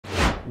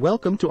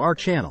Welcome to our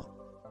channel.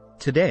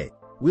 Today,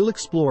 we'll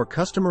explore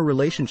Customer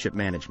Relationship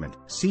Management,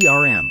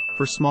 CRM,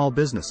 for small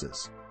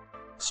businesses.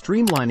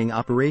 Streamlining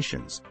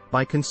operations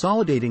by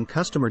consolidating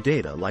customer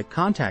data like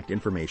contact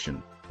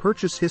information,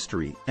 purchase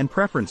history, and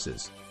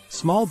preferences.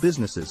 Small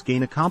businesses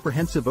gain a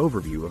comprehensive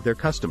overview of their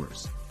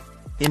customers.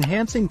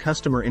 Enhancing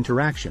customer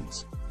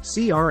interactions.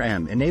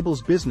 CRM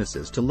enables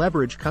businesses to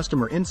leverage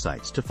customer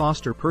insights to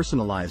foster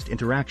personalized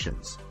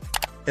interactions.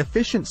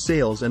 Efficient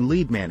sales and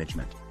lead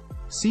management.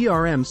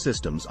 CRM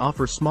systems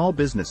offer small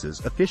businesses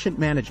efficient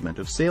management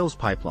of sales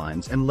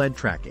pipelines and lead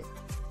tracking.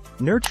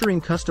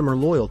 Nurturing customer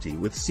loyalty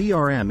with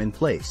CRM in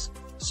place,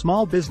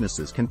 small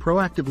businesses can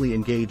proactively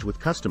engage with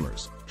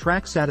customers,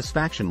 track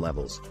satisfaction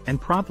levels,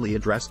 and promptly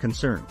address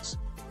concerns.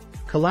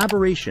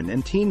 Collaboration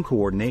and team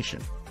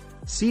coordination.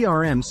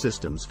 CRM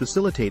systems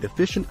facilitate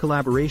efficient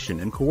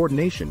collaboration and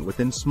coordination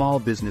within small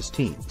business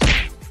teams.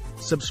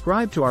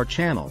 Subscribe to our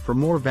channel for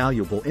more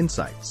valuable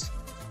insights.